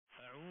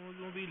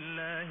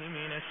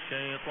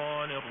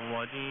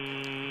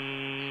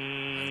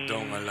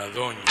Don a la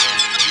doña.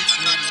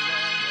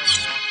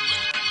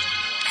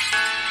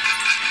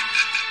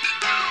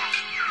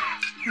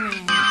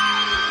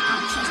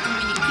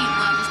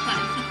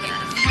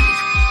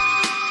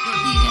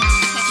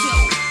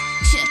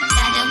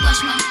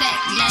 Watch my back,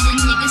 a lot of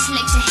niggas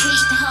like to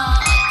hate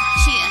hard.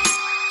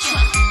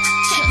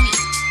 Check me.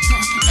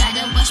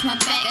 Gotta watch my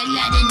back, a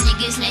lot of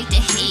niggas like to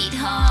hate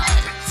hard.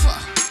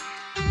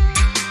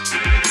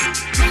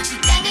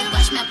 Gotta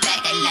watch my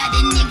back, a lot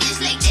of niggas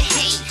like to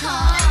hate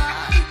hard.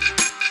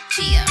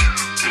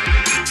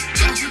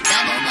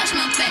 Gotta watch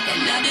my back, a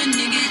lot of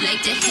niggas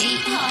like to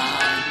hate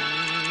hard.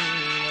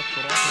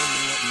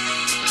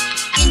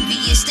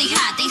 Envious, they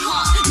hide, they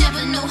heart.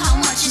 Never know how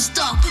much is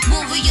dark.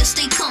 Warriors,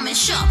 they coming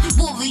sharp.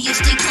 Warriors,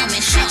 they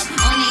coming sharp.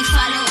 Only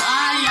follow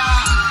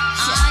Allah.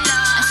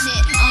 I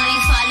said, only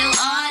follow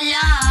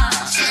Allah.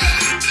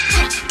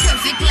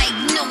 Perfect like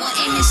Noah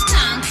in his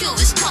time. Pure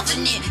as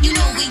covenant. You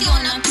know we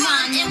on our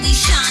grind and we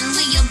shine.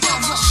 We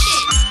above all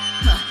shit.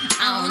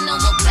 I don't know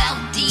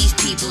about these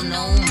people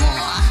no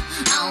more.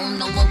 I don't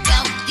know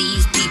about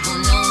these people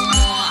no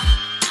more.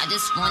 I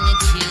just wanna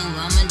chill.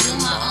 I'ma do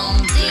my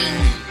own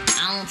thing.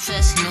 I don't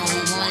trust no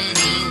one, it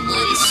ain't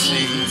what it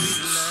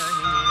seems.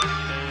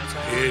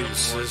 Hey,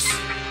 sis.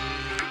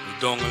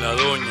 Don a la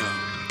doña.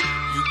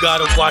 You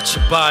gotta watch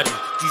your body.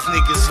 These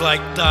niggas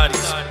like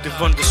thotties. They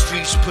run the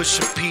streets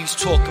pushing peas,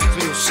 talking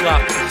real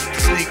sloppy.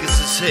 These niggas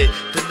is hit,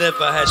 they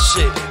never had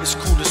shit. It's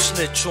cool to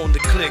snitch on the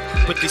click,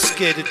 but they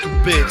scared to do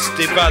bids.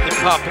 They rather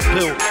pop a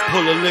pill,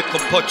 pull a lick,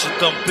 or punch a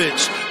dumb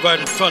bitch right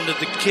in front of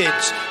the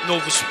kids. No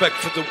respect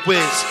for the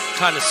whiz,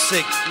 kinda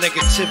sick.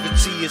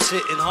 Negativity is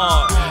hitting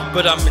hard,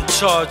 but I'm in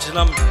charge and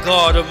I'm the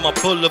guard of my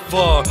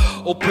boulevard.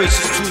 All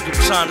praises to the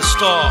China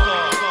star.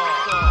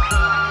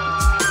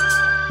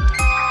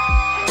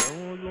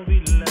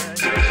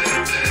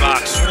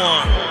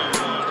 Rocksone.